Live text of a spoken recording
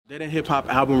Dead End Hip Hop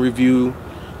album review,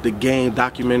 The Game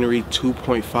documentary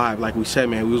 2.5. Like we said,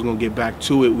 man, we was gonna get back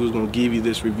to it. We was gonna give you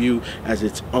this review as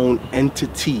its own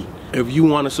entity. If you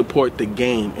want to support The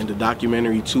Game in the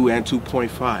documentary 2 and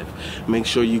 2.5, make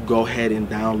sure you go ahead and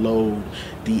download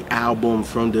the album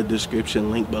from the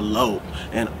description link below.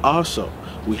 And also,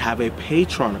 we have a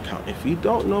Patreon account. If you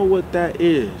don't know what that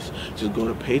is, just go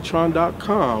to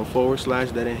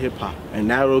patreon.com/Dead End Hip Hop, and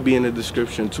that will be in the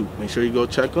description too. Make sure you go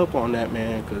check up on that,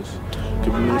 man, because it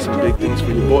could mean some big things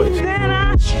for your boys.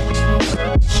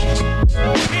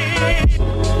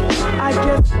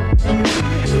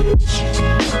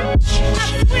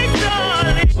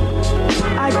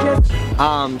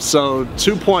 So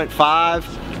 2.5,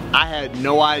 I had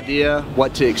no idea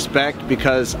what to expect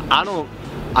because I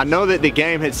know that The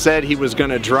Game had said he was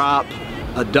gonna drop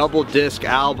a double disc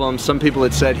album. Some people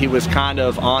had said he was kind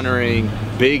of honoring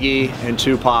Biggie and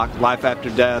Tupac, Life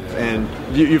After Death, and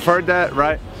you've heard that,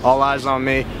 right? All Eyes on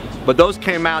Me. But those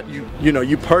came out, you know,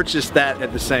 you purchased that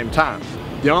at the same time.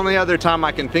 The only other time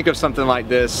I can think of something like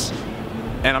this,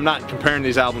 and I'm not comparing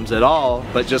these albums at all,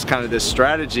 but just kind of this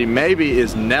strategy maybe,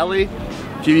 is Nelly.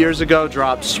 A few years ago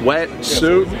dropped Sweat Suit.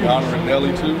 So is he honoring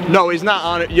Nelly too? No, he's not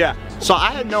on it. Yeah. So I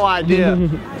had no idea.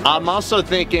 I'm also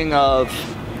thinking of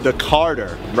the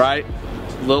Carter, right?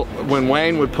 When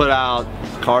Wayne would put out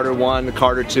Carter 1,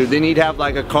 Carter 2, then he'd have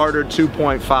like a Carter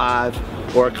 2.5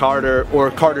 or a Carter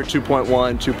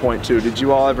 2.1, 2.2. Did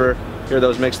you all ever hear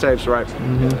those mixtapes, right?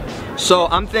 Mm-hmm. So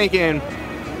I'm thinking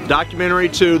documentary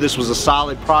 2, this was a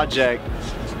solid project.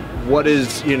 What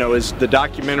is, you know, is the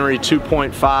documentary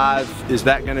 2.5, is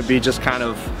that going to be just kind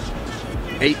of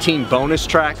 18 bonus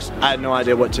tracks? I had no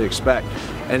idea what to expect.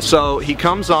 And so he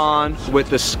comes on with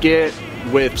the skit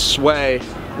with Sway,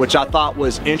 which I thought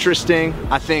was interesting.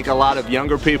 I think a lot of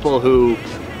younger people who,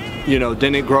 you know,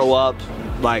 didn't grow up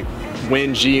like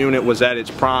when G-Unit was at its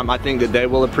prime, I think that they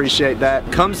will appreciate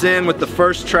that. Comes in with the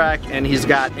first track and he's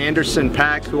got Anderson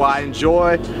 .Paak, who I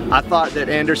enjoy. I thought that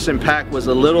Anderson .Paak was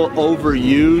a little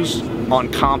overused on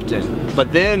Compton.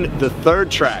 But then the third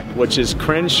track, which is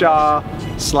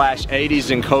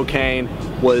Crenshaw/80s and Cocaine,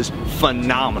 was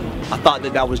phenomenal. I thought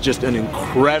that that was just an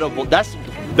incredible, that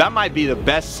might be the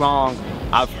best song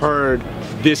I've heard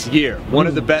this year. One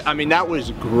of the best, I mean, that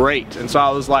was great. And so I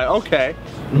was like, okay,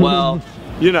 well,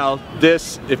 you know,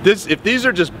 if these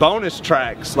are just bonus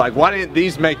tracks, like why didn't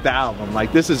these make the album?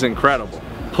 Like, this is incredible.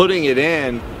 Putting it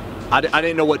in, I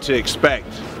didn't know what to expect.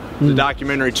 The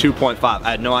documentary 2.5, I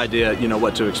had no idea, you know,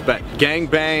 what to expect. Gang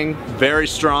Bang, very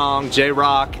strong.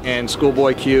 J-Rock and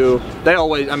Schoolboy Q, they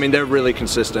always, I mean, they're really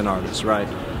consistent artists, right?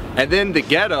 And then The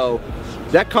Ghetto,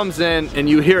 that comes in and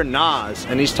you hear Nas,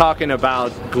 and he's talking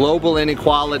about global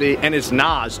inequality, and it's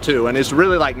Nas too, and it's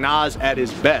really like Nas at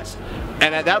his best.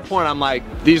 And at that point I'm like,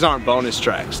 these aren't bonus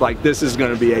tracks, like this is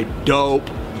gonna be a dope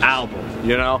album,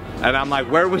 you know? And I'm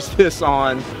like, where was this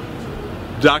on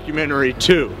documentary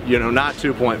 2, you know, not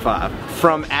 2.5?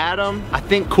 From Adam, I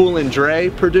think Cool and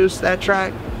Dre produced that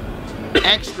track.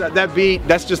 That beat,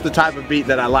 that's just the type of beat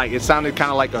that I like. It sounded kind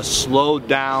of like a slowed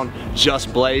down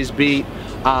Just Blaze beat.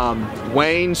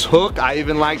 Wayne's hook, I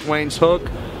even liked Wayne's hook.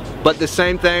 But the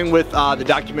same thing with the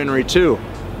documentary 2.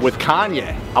 With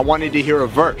Kanye, I wanted to hear a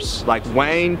verse. Like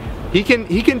Wayne, he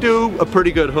can do a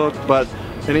pretty good hook, but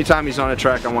anytime he's on a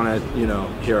track, I want to, you know,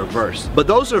 hear a verse. But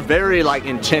those are very like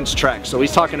intense tracks. So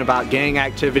he's talking about gang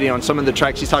activity on some of the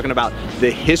tracks. He's talking about the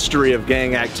history of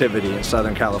gang activity in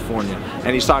Southern California,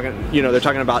 and he's talking, you know, they're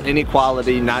talking about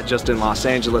inequality not just in Los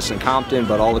Angeles and Compton,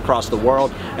 but all across the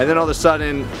world. And then all of a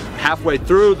sudden, halfway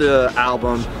through the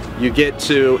album, you get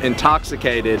to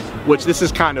Intoxicated, which this is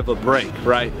kind of a break,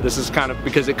 right? This is kind of,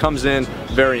 because it comes in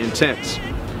very intense.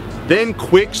 Then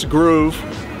Quick's Groove,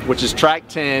 which is track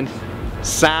 10,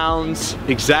 sounds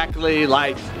exactly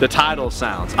like the title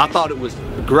sounds. I thought it was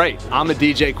great. I'm a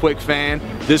DJ Quick fan.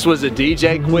 This was a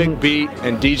DJ Quick beat,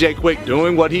 and DJ Quick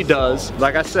doing what he does.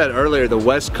 Like I said earlier, the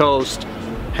West Coast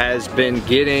has been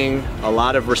getting a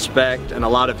lot of respect and a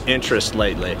lot of interest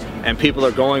lately, and people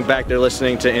are going back, they're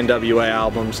listening to NWA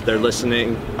albums, they're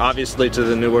listening obviously to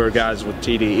the newer guys with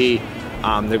TDE,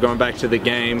 they're going back to The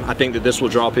Game. I think that this will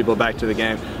draw people back to The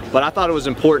Game, but I thought it was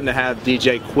important to have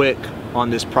DJ Quick on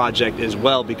this project as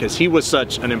well because he was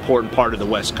such an important part of the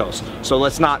West Coast. So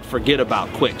let's not forget about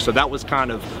Quick. So that was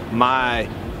kind of my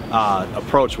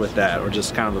approach with that, or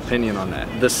just kind of opinion on that.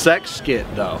 The sex skit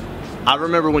though, I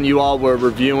remember when you all were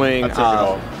reviewing,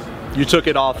 you took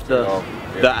it off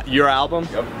your album?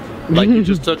 Yep. Like you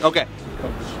just took, okay.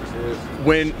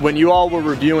 When you all were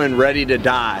reviewing Ready to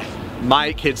Die,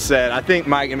 Mike had said, I think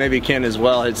Mike and maybe Ken as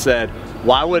well had said,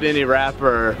 why would any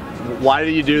rapper why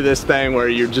do you do this thing where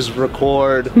you just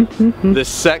record the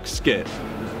sex skit?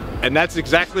 And that's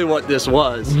exactly what this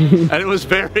was. And it was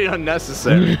very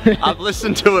unnecessary. I've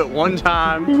listened to it one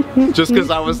time just because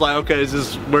I was like, okay,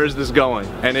 where's this going?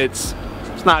 And it's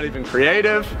not even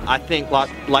creative. I think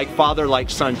like Father Like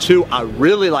Son 2, I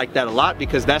really like that a lot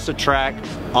because that's a track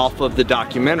off of the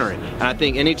documentary. And I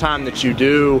think anytime that you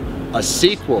do a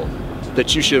sequel,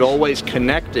 that you should always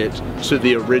connect it to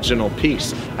the original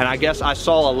piece. And I guess I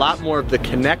saw a lot more of the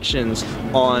connections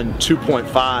on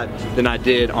 2.5 than I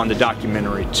did on the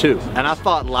documentary 2. And I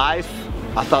thought Life,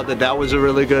 I thought that was a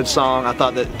really good song. I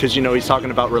thought that, because you know, he's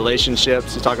talking about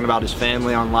relationships, he's talking about his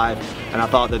family on Life, and I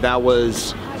thought that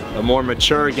was a more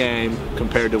mature game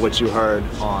compared to what you heard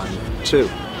on 2.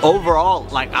 Overall,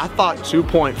 like, I thought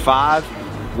 2.5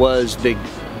 was the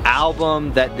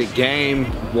album that the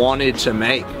game wanted to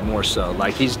make more so.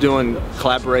 Like, he's doing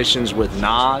collaborations with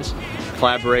Nas,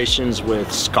 collaborations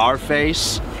with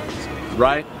Scarface,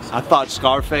 right? I thought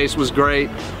Scarface was great.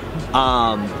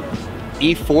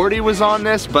 E40 was on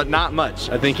this, but not much.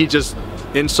 I think he just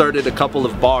inserted a couple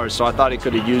of bars, so I thought he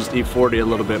could have used E40 a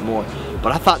little bit more.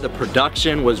 But I thought the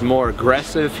production was more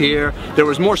aggressive here. There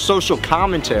was more social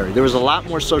commentary. There was a lot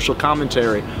more social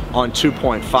commentary on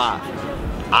 2.5.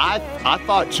 I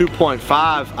thought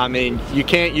 2.5, I mean, you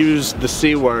can't use the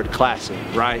C word classic,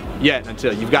 right? Yet,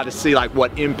 until you've got to see like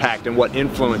what impact and what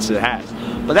influence it has.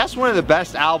 But that's one of the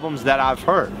best albums that I've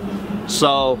heard.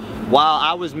 So while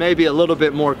I was maybe a little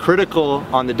bit more critical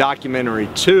on the documentary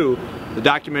 2, the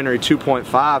documentary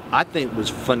 2.5, I think was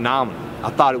phenomenal.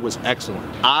 I thought it was excellent.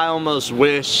 I almost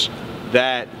wish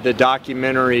that the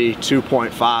documentary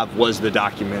 2.5 was the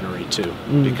documentary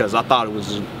 2, because I thought it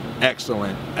was an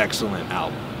excellent, excellent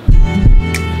album.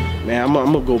 Man, I'm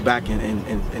gonna go back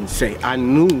and say, I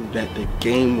knew that the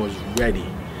game was ready.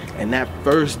 And that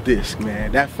first disc,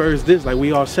 man, like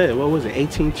we all said, what was it,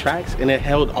 18 tracks? And it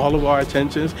held all of our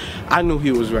attentions. I knew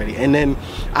he was ready. And then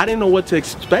I didn't know what to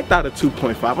expect out of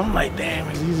 2.5. I'm like, damn,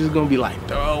 is these just gonna be like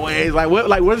throwaways?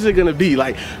 What is it gonna be?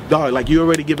 Like, dog, like, you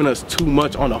already giving us too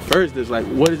much on the first disc. Like,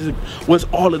 what's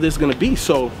all of this gonna be?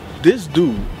 So this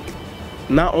dude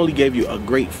not only gave you a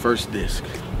great first disc,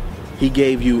 he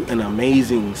gave you an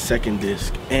amazing second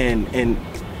disc. And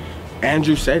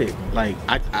Andrew said it, like,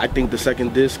 I think the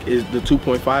second disc is, the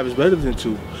 2.5 is better than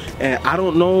 2. And I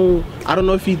don't know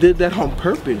if he did that on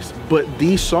purpose, but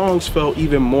these songs felt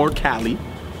even more Cali.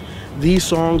 These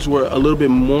songs were a little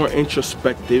bit more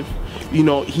introspective. You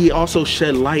know, he also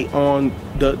shed light on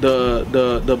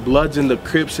the Bloods and the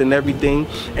Crips and everything,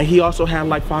 and he also had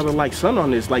like Father Like Son on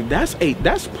this. Like, that's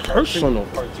personal.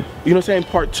 You know what I'm saying?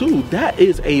 Part 2, that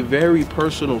is a very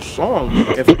personal song.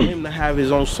 And for him to have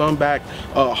his own son back,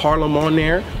 Harlem on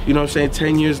there, you know what I'm saying,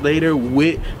 10 years later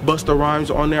with Busta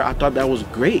Rhymes on there, I thought that was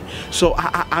great. So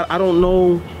I don't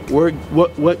know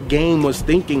what Game was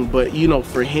thinking, but you know,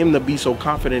 for him to be so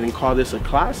confident and call this a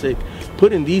classic,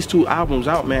 putting these 2 albums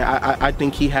out, man, I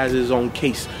think he has his own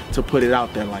case to put it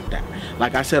out there like that.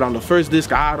 Like I said, on the first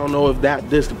disc, I don't know if that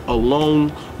disc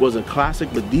alone was a classic,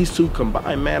 but these 2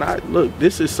 combined, man, look,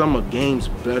 this is some of Game's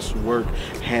best work,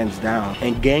 hands down.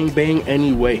 And Gang Bang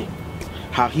Anyway,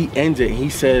 how he ends it, he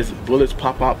says, bullets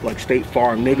pop up like State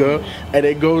Farm, nigga, and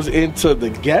it goes into the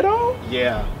ghetto.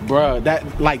 Yeah, bruh,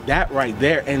 that right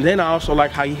there. And then I also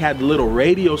like how he had the little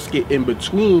radio skit in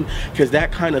between, because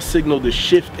that kind of signaled the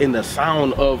shift in the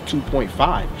sound of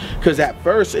 2.5. Because at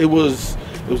first it was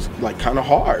like kind of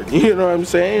hard, you know what I'm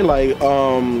saying? Like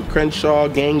Crenshaw,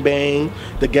 Gangbang,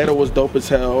 the ghetto was dope as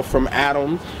hell. From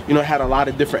Adam, you know, had a lot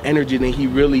of different energy. Then he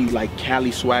really like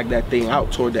Cali swagged that thing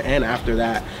out toward the end after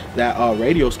that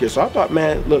radio skit. So I thought,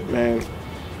 man, look, man,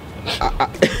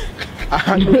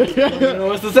 I knew, you know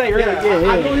what to say, really.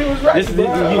 Yeah. I knew he was right.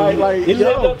 It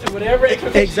lived up to whatever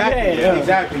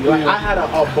exactly. Like, I had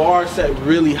a bar set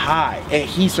really high, and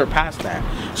he surpassed that.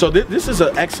 So this is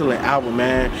an excellent album,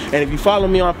 man. And if you follow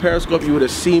me on Periscope, you would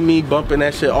have seen me bumping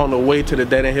that shit on the way to the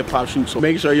Dead End Hip Hop shoot. So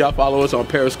make sure y'all follow us on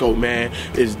Periscope, man.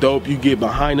 It's dope. You get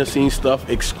behind the scenes stuff,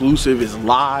 exclusive. It's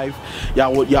live.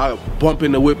 Y'all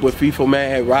bumping the whip with FIFA,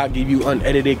 man. Rod give you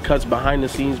unedited cuts behind the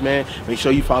scenes, man. Make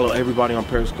sure you follow everybody on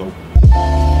Periscope.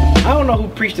 I don't know who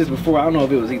preached this before. I don't know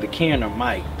if it was either Ken or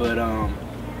Mike, but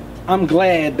I'm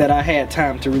glad that I had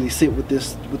time to really sit with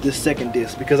this second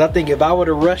disc, because I think if I would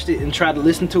have rushed it and tried to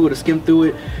listen to it or skim through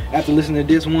it after listening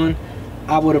to this one,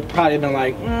 I would have probably been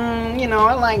like, you know,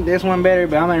 I like this one better,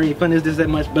 but I'm not really feeling this that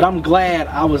much. But I'm glad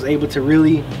I was able to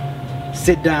really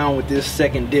sit down with this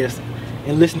second disc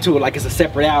and listen to it like it's a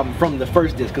separate album from the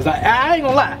first disc, because I ain't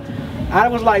gonna lie, I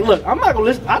was like, look, I'm not gonna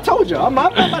listen. I told you, I'm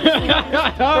not about to listen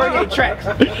to 38 tracks.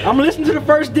 I'm gonna listen to the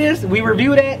first disc. We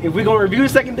review that. If we're gonna review the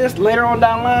second disc later on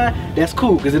down the line, that's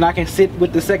cool, because then I can sit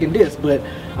with the second disc. But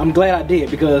I'm glad I did,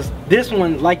 because this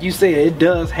one, like you said, it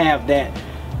does have that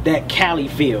Cali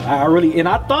feel.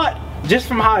 I thought, just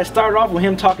from how it started off with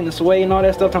him talking to Sway and all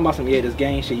that stuff, talking about some, yeah, this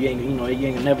gang shit, you ain't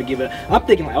gonna never give it. I'm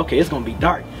thinking like, okay, it's gonna be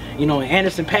dark. You know, and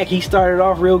Anderson .Paak, he started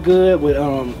off real good with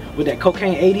that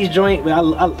Cocaine 80s joint. But I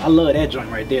love that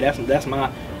joint right there. That's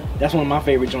one of my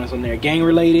favorite joints on there. Gang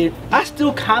related. I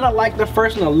still kind of like the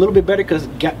first one a little bit better, because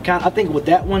I think with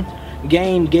that one,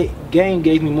 Game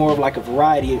gave me more of like a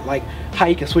variety, like how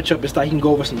he can switch up his style. He can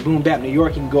go over some boom bap New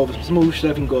York, he can go over some smooth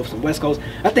stuff, he can go over some West Coast.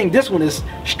 I think this one is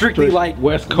strictly like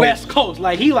West Coast.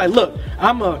 Like he like, look,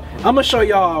 I'm gonna show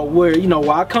y'all where, you know,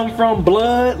 where I come from,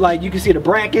 blood. Like you can see the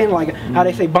bracken, like how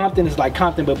they say Bompton is like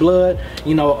Compton but blood.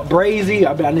 You know, Brazy.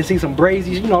 I didn't see some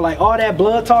Brazies. You know, like all that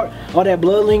blood talk, all that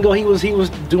blood lingo he was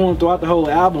doing throughout the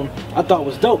whole album. I thought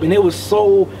was dope, and it was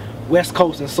so West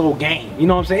Coast and so game. You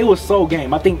know what I'm saying? It was so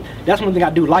game. I think that's one thing I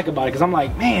do like about it, because I'm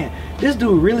like, man, this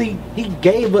dude really, he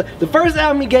gave the first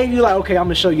album he gave you like, okay, I'm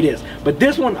gonna show you this, but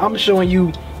this one I'm showing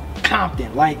you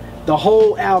Compton. Like the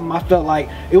whole album, I felt like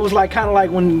it was like kind of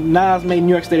like when Nas made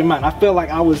New York State of Mind. I felt like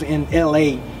I was in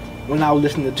LA when I was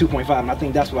listening to 2.5, and I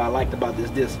think that's what I liked about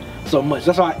this so much.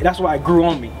 That's why it grew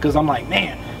on me, because I'm like,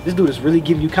 man, this dude is really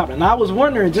giving you Compton. And I was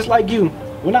wondering, just like you,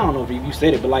 well, I don't know if you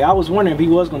said it, but like I was wondering if he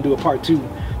was gonna do a part 2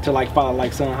 to like follow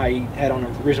like son, how he had on the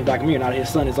original documentary. Now his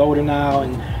son is older now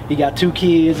and he got 2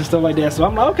 kids and stuff like that. So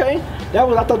I'm like, okay,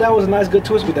 I thought that was a nice good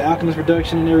twist with the Alchemist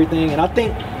production and everything. And I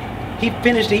think he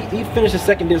finished the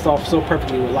second disc off so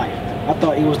perfectly with Life. I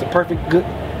thought it was the perfect good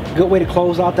way to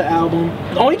close out the album.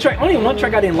 The only one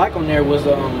track I didn't like on there was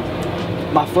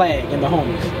My Flag and the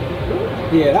Homies.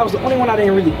 Yeah, that was the only one I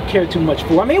didn't really care too much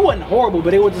for. I mean, it wasn't horrible,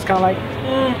 but it was just kind of like,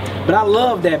 But I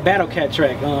love that Battle Cat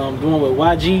track, the one with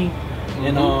YG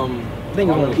and I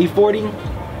think it was E40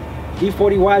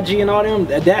 YG and all them.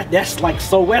 That's like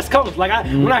so West Coast. Like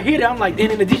when I hear that, I'm like,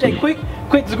 then in the DJ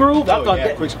Quick's groove, I thought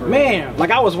that, man, like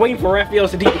I was waiting for Raphael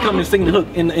Sadiq to come and sing the hook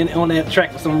on that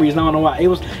track for some reason. I don't know why. It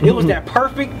was that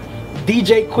perfect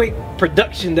DJ Quick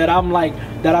production that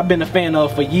I've been a fan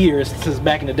of for years, since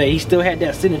back in the day. He still had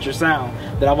that signature sound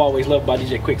that I've always loved by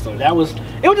DJ Quick. So it was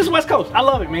just West Coast. I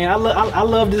love it, man. I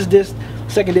love this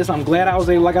second disc. I'm glad I was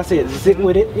able, like I said, to sit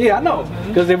with it. Yeah, I know.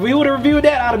 Because if we would have reviewed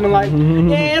that, I'd have been like,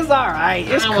 yeah, it's alright.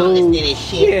 It's cool.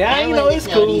 Yeah, I know it's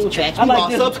cool. I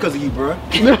like this because of you, bro.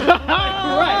 Right, you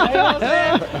know what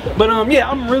I'm saying? But yeah,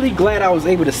 I'm really glad I was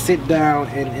able to sit down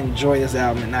and enjoy this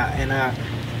album, and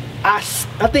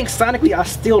I think sonically I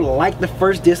still like the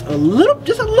first disc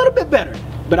just a little bit better,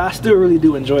 but I still really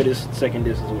do enjoy this second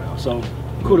disc as well. So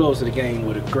kudos to the game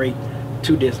with a great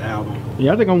 2-disc album.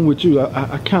 Yeah, I think I'm with you.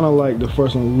 I kind of like the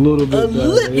first one a little bit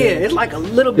better. Yeah, it's like a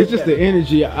little bit It's just better. the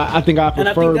energy. I think I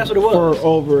prefer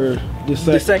over the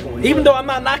second one. Even though I'm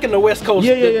not knocking the West Coast,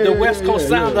 the West Coast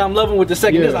sound that I'm loving with the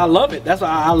second disc, I love it. That's why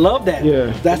I love that.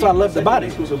 Yeah. That's what I loved about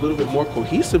it. It was a little bit more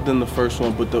cohesive than the first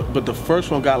one, but the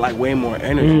first one got like way more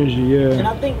energy. Yeah. And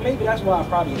I think maybe that's why I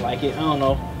probably like it. I don't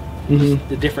know.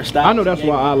 The different styles. I know that's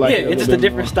why I like it. Yeah, it's just the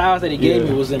different styles that he gave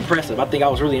me was impressive. I think I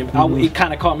was really, it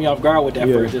kind of caught me off guard with that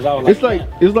first. I was like,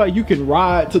 it's like you can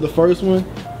ride to the first one,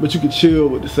 but you can chill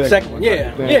with the second one.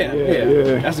 Yeah.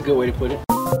 That's a good way to put it.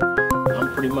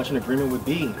 I'm pretty much in agreement with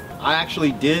B. I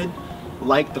actually did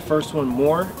like the first one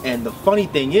more, and the funny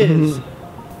thing is,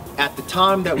 at the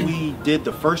time that we did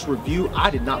the first review, I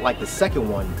did not like the second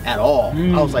one at all.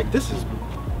 I was like, this is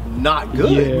not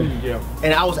good.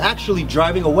 And I was actually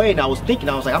driving away and I was thinking,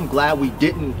 I was like, I'm glad we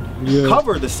didn't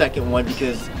cover the second one,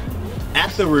 because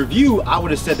at the review I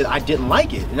would have said that I didn't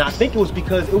like it, and I think it was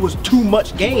because it was too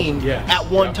much game at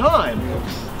one time.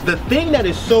 The thing that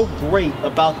is so great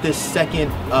about this second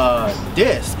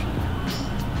disc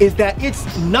is that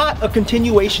it's not a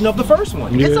continuation of the first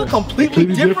one. It's a completely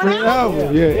different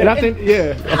album. And I think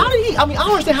how did he, I mean, I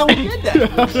don't understand how he did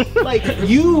that. Like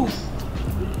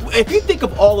if you think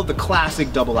of all of the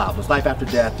classic double albums, Life After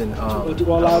Death and All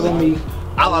Eyes on Me.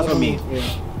 All Eyes on Me.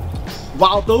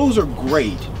 While those are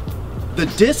great, the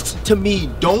discs to me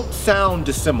don't sound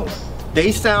dissimilar.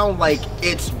 They sound like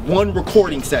it's one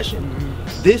recording session.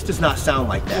 This does not sound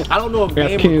like that. I don't know if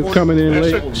Ken's coming in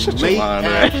late.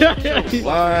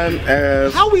 Lying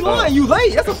ass. How we lying? You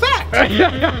late? That's a fact.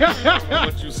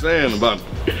 What you saying about?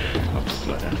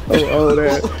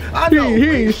 That. I know. He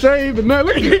ain't shaved or nothing.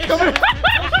 Look at he coming.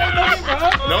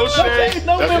 No shave.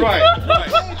 That's right.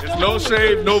 It's no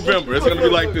shave November. It's gonna be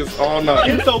like this all night.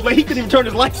 It's so late he couldn't even turn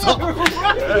his lights off.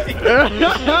 He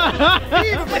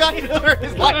even forgot to turn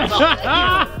his lights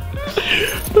off.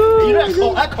 You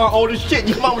know that car old as shit.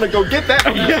 You might want to go get that.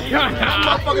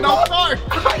 I'm fucking off car.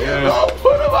 Don't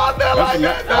put him out there like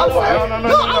that. No,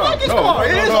 I like this car.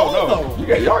 It is old though.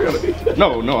 Y'all gotta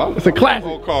no. It's a classic.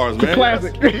 Old cars, man. It's a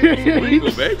classic. It's a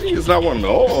Regal, baby. It's not one of the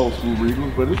old school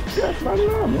Regals, but it's not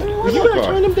enough, man. You gotta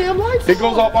turn them damn lights. It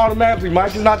goes off automatically,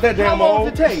 Mike. It's not that damn How long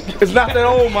old. does it take? It's not that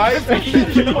old, Mike.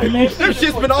 This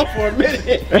shit's been off for a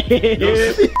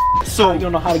minute. So you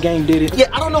don't know how the game did it. Yeah,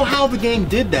 I don't know how the game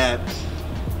did that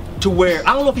to where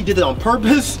I don't know if he did it on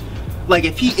purpose. Like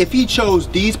if he chose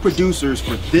these producers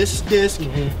for this disc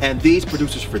and these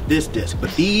producers for this disc,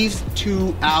 but these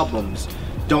two albums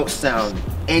don't sound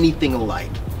anything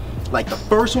alike. Like the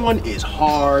first one is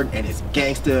hard and it's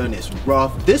gangsta and it's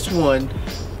rough. This one,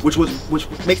 which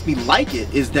makes me like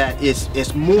it, is that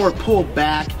it's more pulled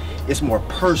back, it's more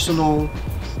personal.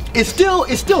 It's still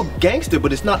gangsta,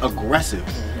 but it's not aggressive,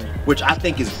 which I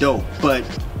think is dope. But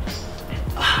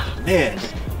man,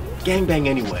 gangbang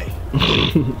anyway.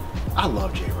 I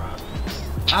love J-Rock.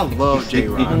 I love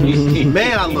J-Rock.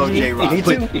 Man, I love J-Rock.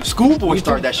 But Schoolboy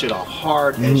started that shit off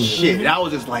hard as shit. And I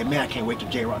was just like, man, I can't wait till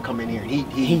J-Rock come in here. And he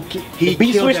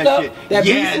beat killed switched that up. shit. That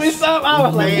beat switched up. I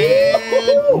was like,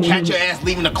 man, catch your ass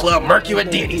leaving the club, murk you at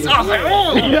Denny's. I was like,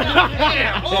 oh,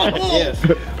 damn. yes.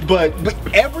 But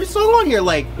every song on here,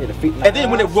 like, and then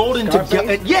when it rolled into,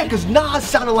 yeah, because Nas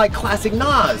sounded like classic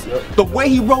Nas. The way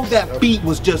he wrote that beat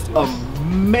was just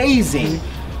amazing.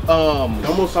 It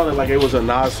almost sounded like it was a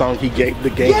Nas song he gave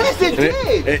the game. Yes, it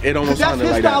did. It almost sounded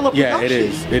like that. Yeah, it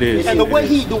is. It is. And the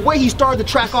way he started the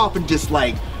track off and just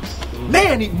like,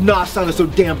 man, Nas sounded so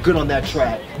damn good on that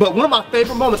track. But one of my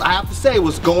favorite moments, I have to say,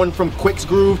 was going from Quick's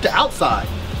Groove to Outside,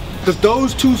 because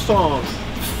those two songs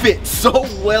fit so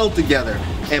well together.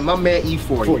 And my man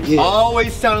E40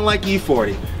 always sounding like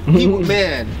E40. He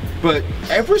man. But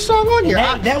every song on here,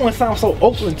 that one sounds so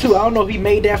Oakland too. I don't know if he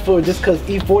made that for just because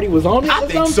E40 was on it. I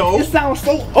think so. It sounds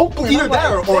so Oakland. Either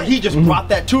that or he just brought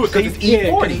that to it because it's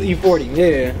E40. Yeah, E40.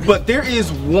 Yeah. But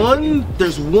there's one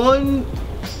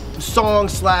song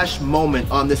 /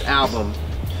 moment on this album.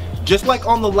 Just like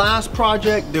on the last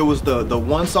project, there was the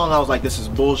one song I was like, this is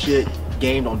bullshit.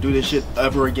 Game, don't do this shit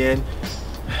ever again.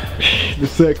 The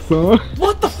sex song.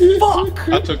 What the fuck?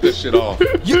 I took this shit off. I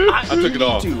took it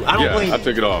off. I don't blame you. I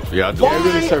took it off. Yeah, I did.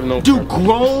 Why do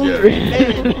grown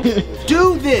men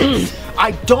do this?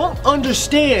 I don't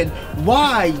understand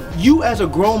why you as a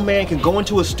grown man can go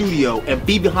into a studio and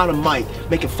be behind a mic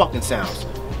making fucking sounds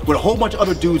with a whole bunch of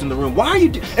other dudes in the room. Why are you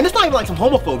and it's not even like some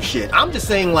homophobe shit. I'm just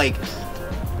saying, like,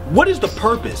 what is the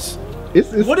purpose?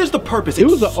 What is the purpose? It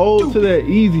was an ode to that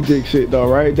Easy Dick shit though,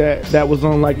 right? That was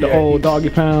on like the old Doggy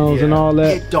Pounds and all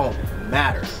that. It don't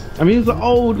matter. I mean, it's an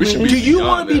old. Do you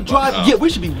want to be driving? Yeah, we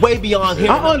should be way beyond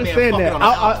here. I understand that.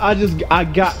 I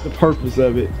got the purpose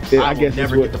of it. I guess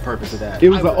never get the purpose of that. It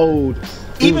was an old.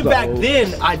 Even back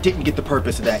then, I didn't get the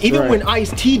purpose of that. Even when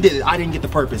Ice-T did it, I didn't get the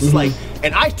purpose. It's like,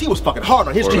 and Ice-T was fucking hard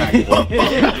on his track. He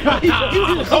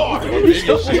was hard.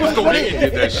 He was going in.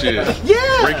 Did that shit.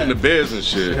 Yeah. Breaking the beds and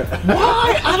shit.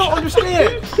 Why? I don't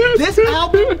understand. This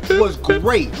album was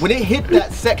great. When it hit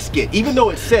that sex skit, even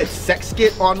though it said sex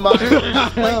skit on my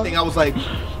display thing, I was like,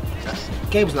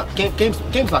 Game's not gonna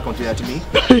do that to me.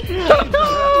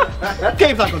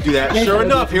 Game's not gonna do that. Sure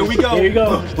enough, here we go. Here you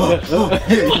go. Yeah,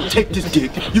 you gonna take this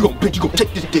dick. You gonna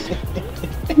take this dick.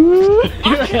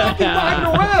 I cannot be riding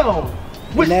around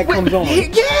when that comes on.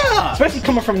 Yeah. Especially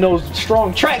coming from those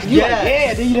strong tracks. You like,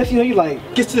 yeah, then you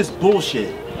like gets to this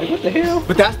bullshit. Like, what the hell?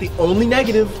 But that's the only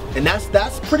negative, and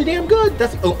that's pretty damn good.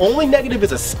 That's the only negative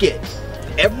is a skit.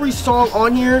 Every song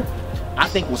on here I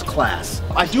think was class.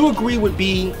 I do agree with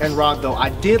B and Rob though. I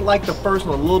did like the first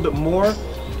one a little bit more,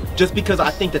 just because I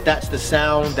think that's the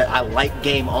sound that I like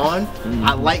Game on.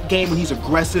 I like Game when he's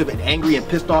aggressive and angry and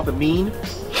pissed off and mean.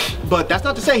 But that's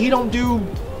not to say he don't do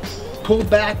pull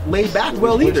back, laid back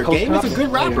well either. Game is a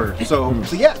good rapper. So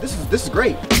yeah, this is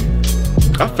great.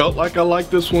 I felt like I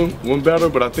liked this one better,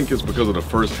 but I think it's because of the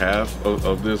first half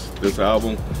of this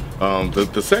album.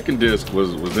 The second disc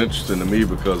was interesting to me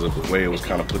because of the way it was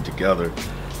kind of put together,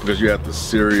 because you had the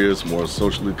serious, more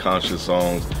socially conscious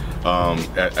songs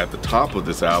at the top of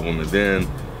this album, and then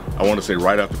I want to say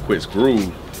right after Quick's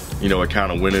Groove, you know, it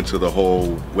kind of went into the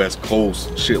whole West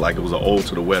Coast shit, like it was an ode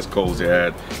to the West Coast. It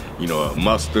had, you know,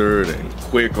 Mustard and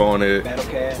Quick on it.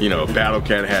 Battlecat. You know,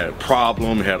 Battlecat had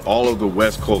Problem, had all of the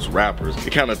West Coast rappers.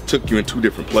 It kind of took you in two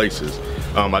different places.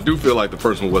 I do feel like the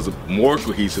first one was more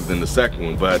cohesive than the second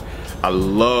one, but I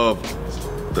love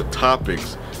the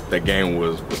topics that Game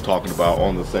was talking about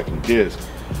on the second disc,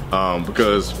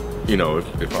 because, you know,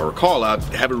 if I recall, I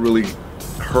haven't really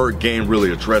heard Game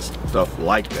really address stuff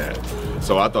like that.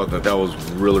 So I thought that was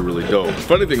really, really dope. The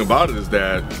funny thing about it is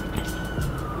that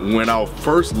when I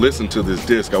first listened to this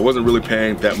disc, I wasn't really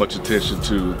paying that much attention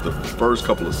to the first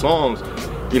couple of songs.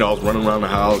 You know, I was running around the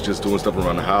house, just doing stuff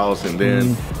around the house, and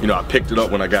then, you know, I picked it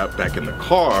up when I got back in the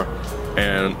car,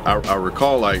 and I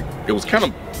recall, like, it was kind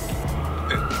of,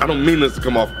 I don't mean this to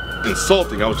come off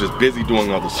insulting, I was just busy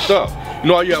doing all the stuff. You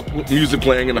know, you have music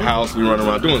playing in the house, and you run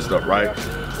around doing stuff, right?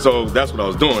 So that's what I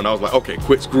was doing. I was like, okay,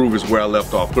 Quit's Groove is where I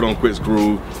left off, put on Quit's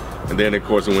Groove. And then, of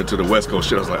course, I went to the West Coast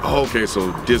shit. I was like, oh, okay,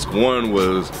 so disc 1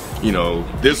 was, you know,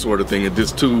 this sort of thing, and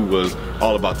disc 2 was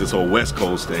all about this whole West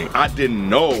Coast thing. I didn't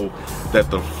know that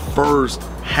the first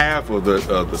half of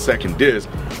the second disc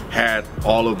had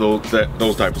all of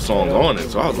those type of songs on it.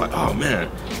 So I was like, oh, man.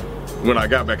 When I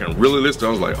got back and really listened, I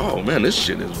was like, oh, man, this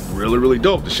shit is really, really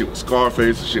dope. The shit with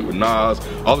Scarface, the shit with Nas,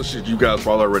 all the shit you guys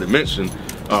probably already mentioned,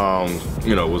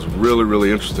 you know, was really,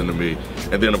 really interesting to me.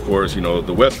 And then, of course, you know,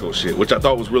 the West Coast shit, which I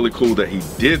thought was really cool that he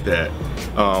did that.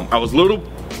 I was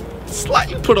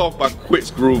slightly put off by Quit's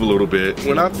Groove a little bit.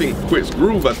 When I think Quit's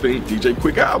Groove, I think DJ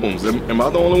Quick albums. Am I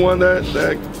the only one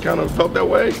that kind of felt that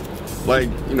way? Like,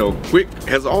 you know, Quick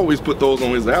has always put those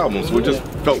on his albums, so it just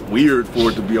felt weird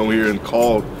for it to be on here and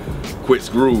called Quit's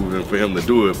Groove and for him to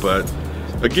do it. But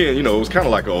again, you know, it was kind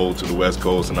of like an ode to the West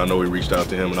Coast, and I know he reached out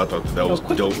to him, and I thought that was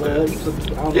dope.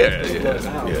 Yeah.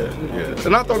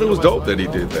 And I thought it was dope that he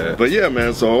did that. But yeah,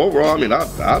 man, so overall, I mean,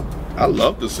 I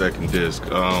love the second disc.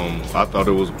 I thought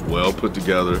it was well put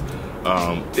together.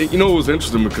 You know, it was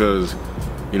interesting because,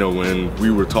 you know, when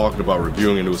we were talking about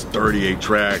reviewing it, it was 38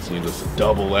 tracks, and it's a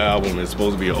double album, and it's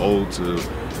supposed to be an ode to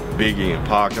Biggie and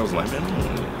Pac. I was like, man,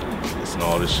 I don't listen to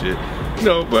all this shit. You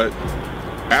know, but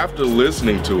after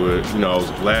listening to it, you know, I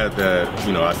was glad that,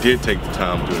 you know, I did take the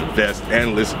time to invest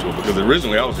and listen to it, because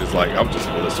originally I was just like, I'm just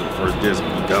gonna listen to the first disc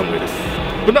and be done with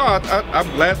it. But no, I'm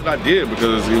glad that I did,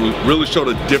 because it really showed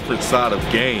a different side of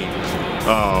Game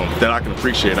that I can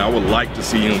appreciate. And I would like to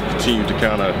see him continue to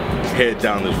kind of head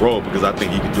down this road, because I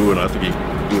think he can do it, and I think he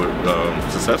can do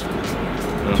it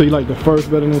successfully. So you like the first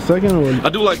better than the second? Or? I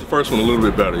do like the first one a little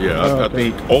bit better, yeah. Oh, okay. I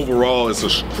think overall it's a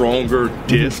stronger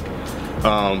disc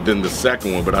than the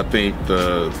second one, but I think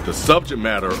the subject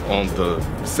matter on the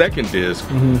second disc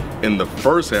in the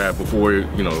first half, before,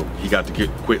 you know, he got to get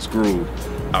Quit's Groove,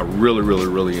 I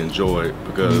really enjoyed,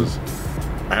 because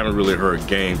I haven't really heard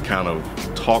Game kind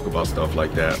of talk about stuff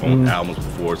like that on albums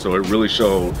before. So it really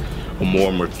showed a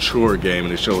more mature Game,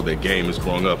 and it showed that Game is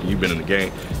growing up. And you've been in the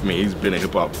game, I mean, he's been in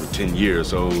hip hop for 10 years,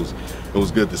 so it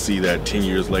was good to see that 10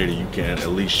 years later you can at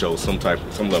least show some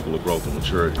level of growth and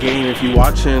maturity. Game, if you're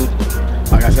watching,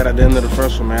 like I said at the end of the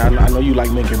first one, man, I know you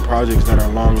like making projects that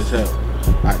are long as hell.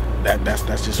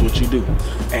 That's just what you do,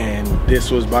 and this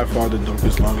was by far the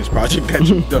dopest, longest project that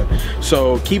you've done.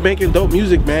 So keep making dope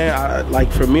music, man.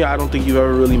 Like, for me, I don't think you've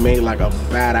ever really made like a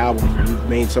bad album. You've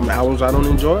made some albums I don't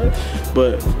enjoy,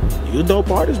 but you're a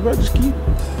dope artist, bro. Just keep,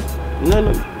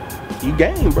 you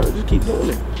game, bro. Just keep doing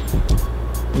it.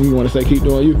 You want to say keep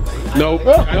doing you? Nope.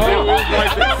 I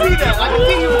can see that. I can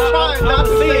see you trying not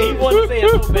to say it. He wanted to say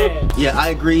it so bad. Yeah, I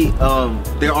agree.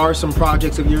 There are some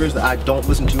projects of yours that I don't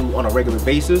listen to on a regular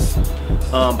basis,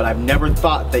 but I've never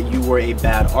thought that you were a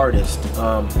bad artist.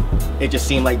 It just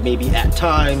seemed like maybe at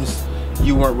times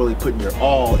you weren't really putting your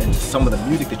all into some of the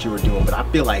music that you were doing. But I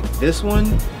feel like this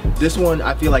one,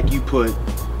 I feel like you put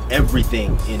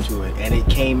everything into it, and it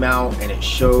came out and it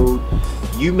showed.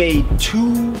 You made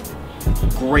 2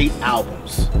 great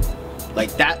albums.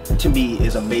 Like, that to me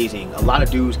is amazing. A lot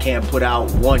of dudes can't put out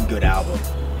 1 good album,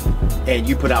 and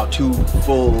you put out 2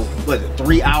 full,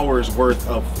 3 hours worth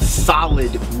of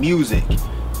solid music,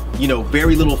 you know,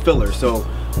 very little filler. So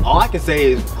all I can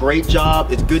say is great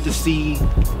job. It's good to see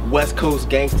West Coast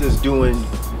gangsters doing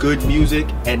good music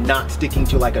and not sticking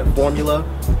to like a formula.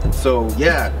 So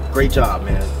yeah, great job,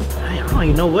 man. I don't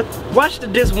even know what. Watch the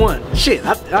disc 1. Shit,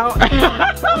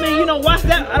 I mean, you know, watch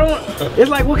that. I don't. It's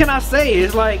like, what can I say?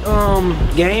 It's like,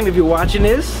 Game, if you're watching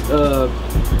this,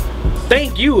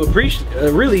 thank you,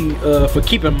 really, for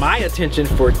keeping my attention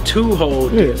for 2 whole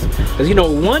discs. Because, you know,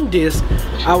 1 disc,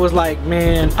 I was like,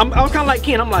 man, I was kind of like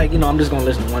Ken. I'm like, you know, I'm just gonna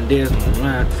listen to 1 disc.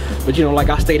 But, you know, like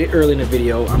I stated early in the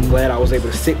video, I'm glad I was able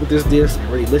to sit with this disc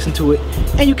and really listen to it.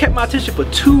 And you kept my attention for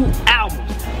 2 albums.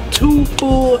 2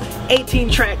 full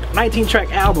 18-track,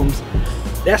 19-track albums.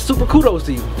 That's super kudos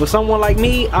to you. For someone like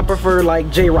me, I prefer like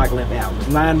J-Rock length albums,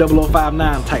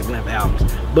 90059 type length albums.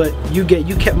 but you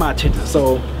kept my attention.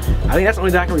 So I think that's the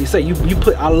only thing I can really say.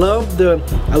 I love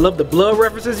the blood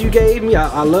references you gave me.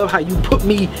 I love how you put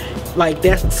me, like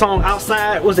that song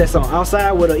Outside. What's that song?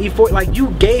 Outside with an E4. Like,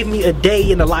 you gave me a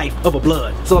day in the life of a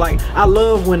blood. So like, I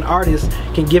love when artists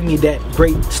can give me that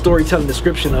great storytelling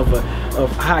description of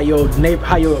how your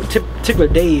particular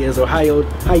day is, or how you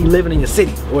living in your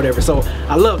city or whatever. So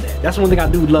I love that. That's one thing I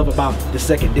do love about the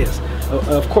second disc.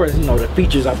 Of course, you know, the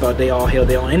features, I thought they all held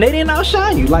their own, and they didn't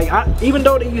outshine you. Like, even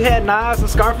though that you had Nas and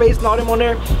Scarface and all them on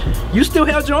there, you still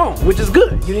held your own, which is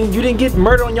good. You didn't get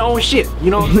murdered on your own shit. You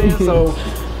know what I'm saying? So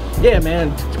yeah,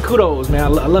 man, kudos, man. I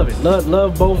love it.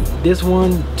 Love both this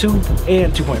one, 2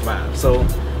 and 2.5. So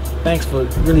thanks for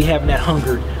really having that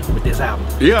hunger with this album.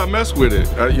 Yeah, I messed with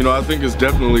it. You know, I think it's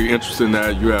definitely interesting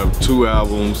that you have 2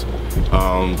 albums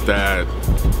that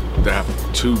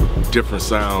have 2 different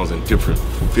sounds and different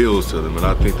feels to them, and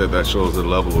I think that shows the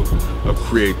level of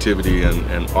creativity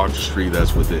and artistry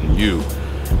that's within you.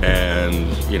 And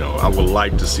you know, I would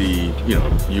like to see, you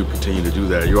know, you continue to do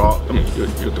that. You're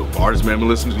the artist, man. I've been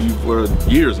listening to you for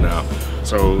years now,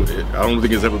 so I don't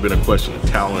think it's ever been a question of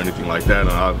talent or anything like that.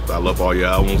 And I love all your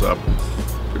albums. I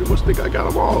pretty much think I got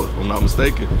them all, if I'm not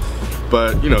mistaken.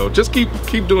 But you know, just keep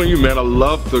doing you, man. I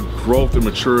love the growth and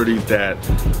maturity that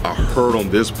I heard on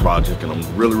this project, and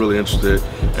I'm really interested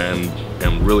and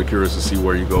am really curious to see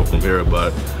where you go from here.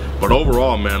 But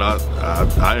overall, man,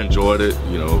 I enjoyed it.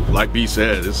 You know, like B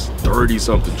said, it's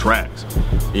 30-something tracks.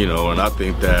 You know, and I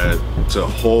think that to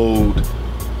hold,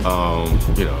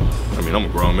 you know, I mean, I'm a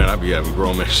grown man. I be having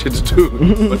grown man shit to do,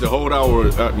 but to hold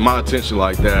my attention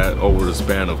like that over the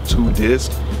span of 2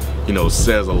 discs, you know,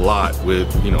 says a lot.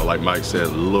 With, you know, like Mike said,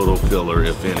 little filler,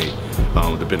 if any,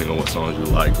 depending on what songs you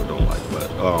like or don't like.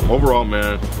 But overall,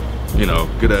 man, you know,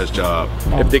 good ass job.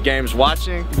 If the game's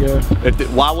watching, yeah.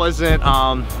 Why wasn't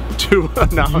why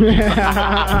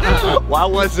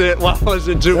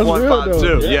wasn't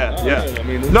 2.52? Yeah. I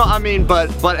mean, no, I mean, but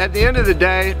at the end of the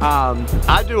day,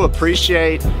 I do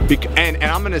appreciate, and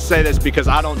I'm gonna say this because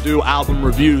I don't do album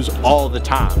reviews all the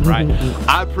time, right?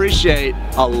 I appreciate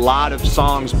a lot of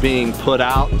songs being put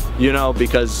out, you know,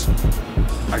 because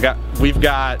we've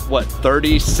got what,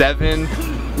 37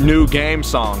 new game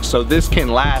songs, so this can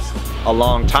last a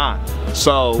long time.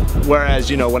 So whereas,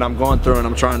 you know, when I'm going through and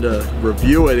I'm trying to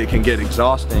review it, it can get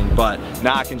exhausting, but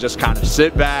now I can just kind of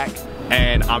sit back,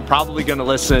 and I'm probably going to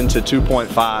listen to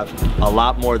 2.5 a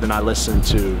lot more than I listened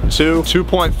to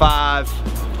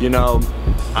 2.5. You know,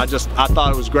 I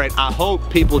thought it was great. I hope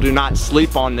people do not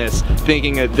sleep on this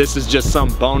thinking that this is just some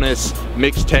bonus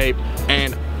mixtape.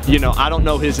 And you know, I don't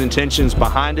know his intentions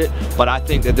behind it, but I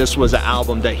think that this was an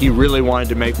album that he really wanted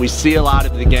to make. We see a lot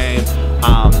of the game,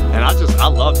 and I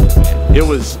loved it, man. It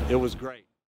was great.